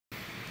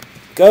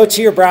go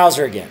to your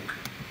browser again.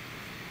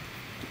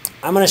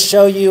 I'm going to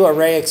show you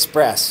Array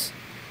Express.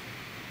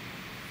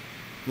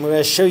 I'm going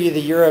to show you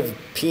the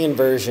European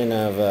version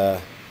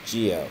of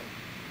Geo.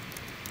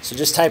 So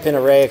just type in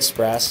Array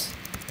Express.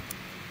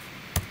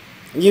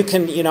 You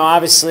can,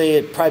 obviously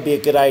it'd probably be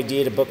a good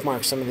idea to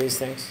bookmark some of these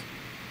things.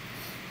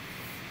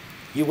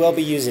 You will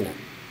be using it.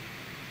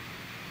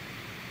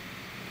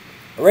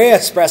 Array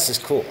Express is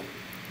cool.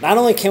 Not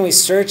only can we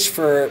search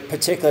for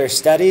particular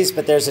studies,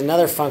 but there's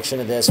another function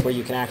of this where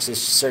you can actually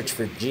search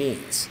for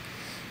genes.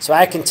 So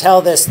I can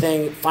tell this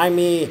thing, find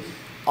me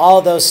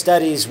all those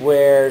studies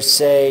where,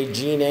 say,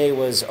 gene A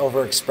was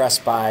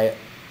overexpressed by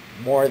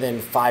more than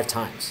 5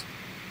 times.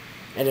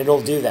 And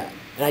it'll do that.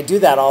 And I do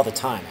that all the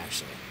time,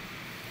 actually.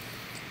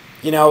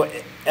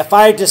 If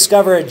I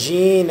discover a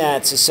gene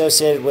that's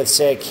associated with,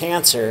 say,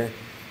 cancer,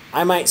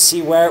 I might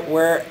see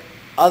where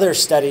other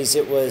studies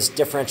it was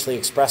differentially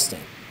expressed in.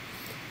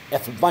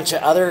 If a bunch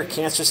of other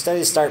cancer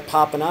studies start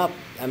popping up,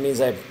 that means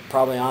I'm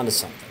probably onto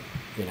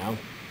something,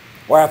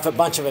 Or if a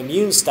bunch of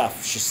immune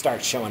stuff should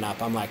start showing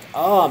up, I'm like,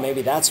 oh,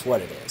 maybe that's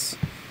what it is.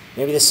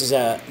 Maybe this is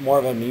more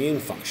of an immune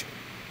function.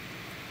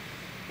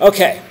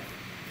 Okay,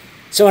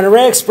 so in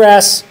Array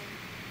Express,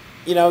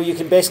 you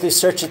can basically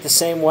search it the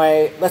same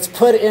way. Let's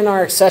put in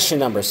our accession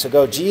number. So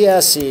go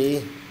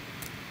GSE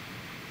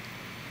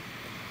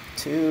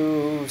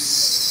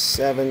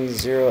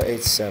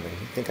 27087.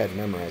 I think I've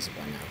memorized it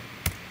by now.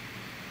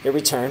 Hit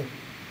return.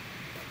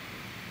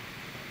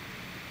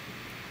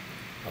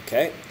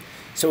 Okay.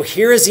 So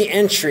here is the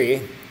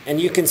entry,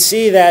 and you can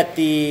see that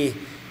the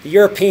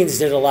Europeans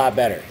did a lot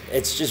better.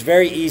 It's just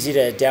very easy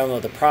to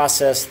download the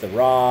process, the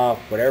raw,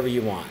 whatever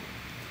you want.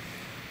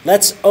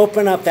 Let's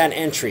open up that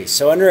entry.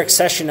 So under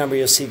accession number,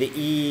 you'll see the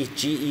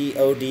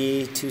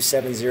GEOD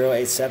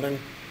 27087.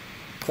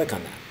 Click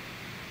on that.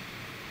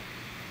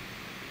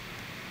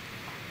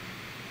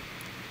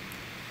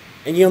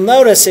 And you'll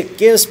notice it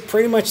gives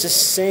pretty much the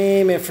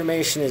same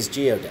information as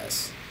Geo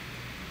does.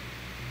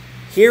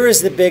 Here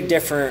is the big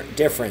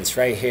difference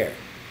right here,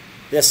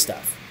 this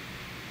stuff.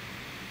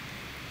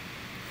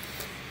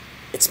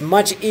 It's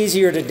much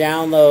easier to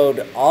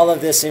download all of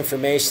this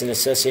information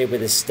associated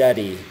with this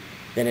study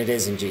than it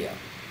is in Geo.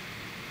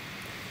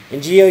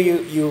 In Geo,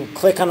 you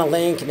click on a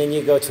link, and then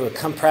you go to a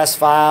compressed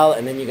file,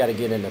 and then you got to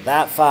get into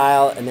that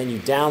file, and then you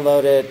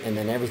download it, and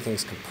then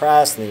everything's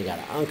compressed, and then you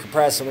got to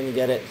uncompress it when you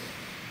get it.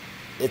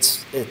 It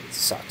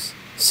sucks.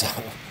 So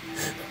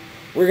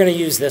we're going to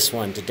use this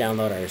one to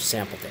download our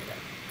sample data.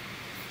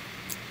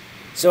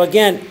 So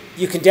again,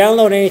 you can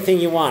download anything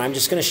you want. I'm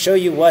just going to show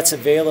you what's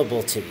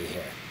available to you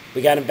here.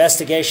 We got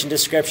investigation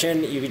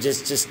description. You can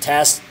just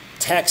text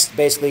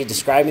basically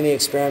describing the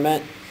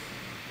experiment.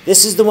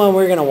 This is the one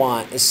we're going to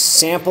want, is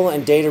sample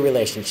and data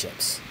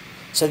relationships.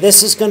 So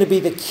this is going to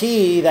be the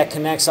key that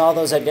connects all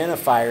those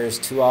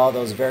identifiers to all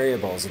those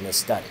variables in this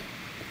study.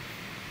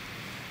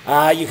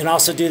 You can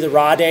also do the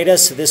raw data.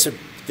 So this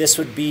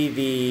would be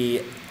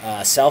the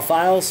cell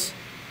files,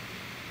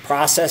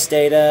 process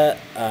data.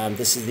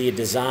 This is the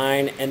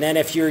design. And then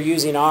if you're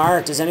using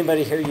R, does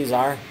anybody here use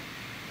R?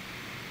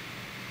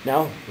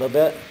 No? A little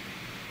bit?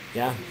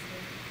 Yeah?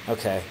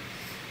 Okay.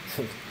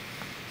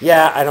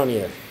 Yeah, I don't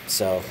either.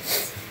 So,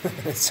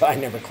 so I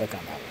never click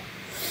on that one.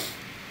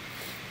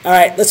 All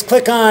right, let's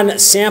click on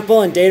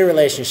sample and data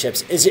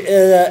relationships. Is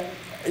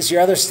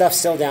your other stuff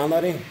still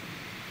downloading?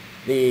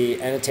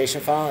 The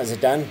annotation file, is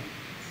it done?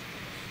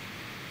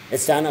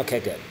 It's done? Okay,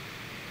 good.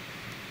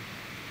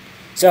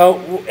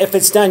 So if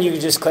it's done, you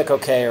can just click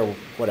OK or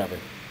whatever.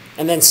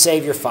 And then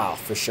save your file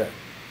for sure.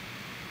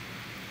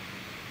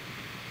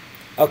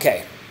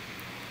 Okay.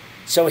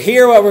 So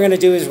here what we're going to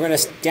do is we're going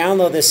to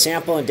download this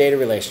sample and data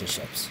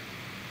relationships.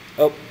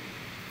 Oh,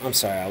 I'm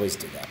sorry, I always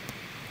do that.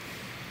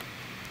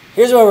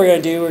 Here's what we're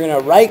going to do. We're going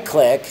to right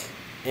click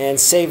and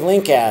save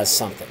link as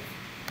something.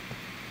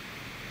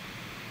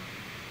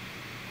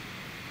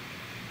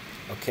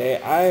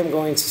 Okay, I am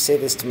going to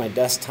save this to my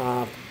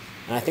desktop,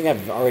 and I think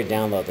I've already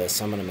downloaded this,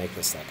 so I'm going to make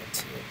this like a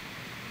 2.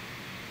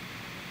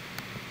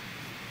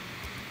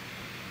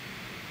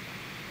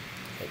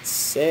 Hit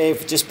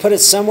save. Just put it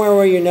somewhere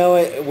where you know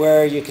it,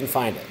 where you can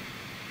find it.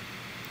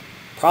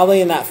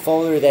 Probably in that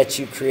folder that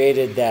you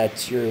created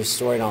that you're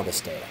storing all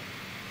this data.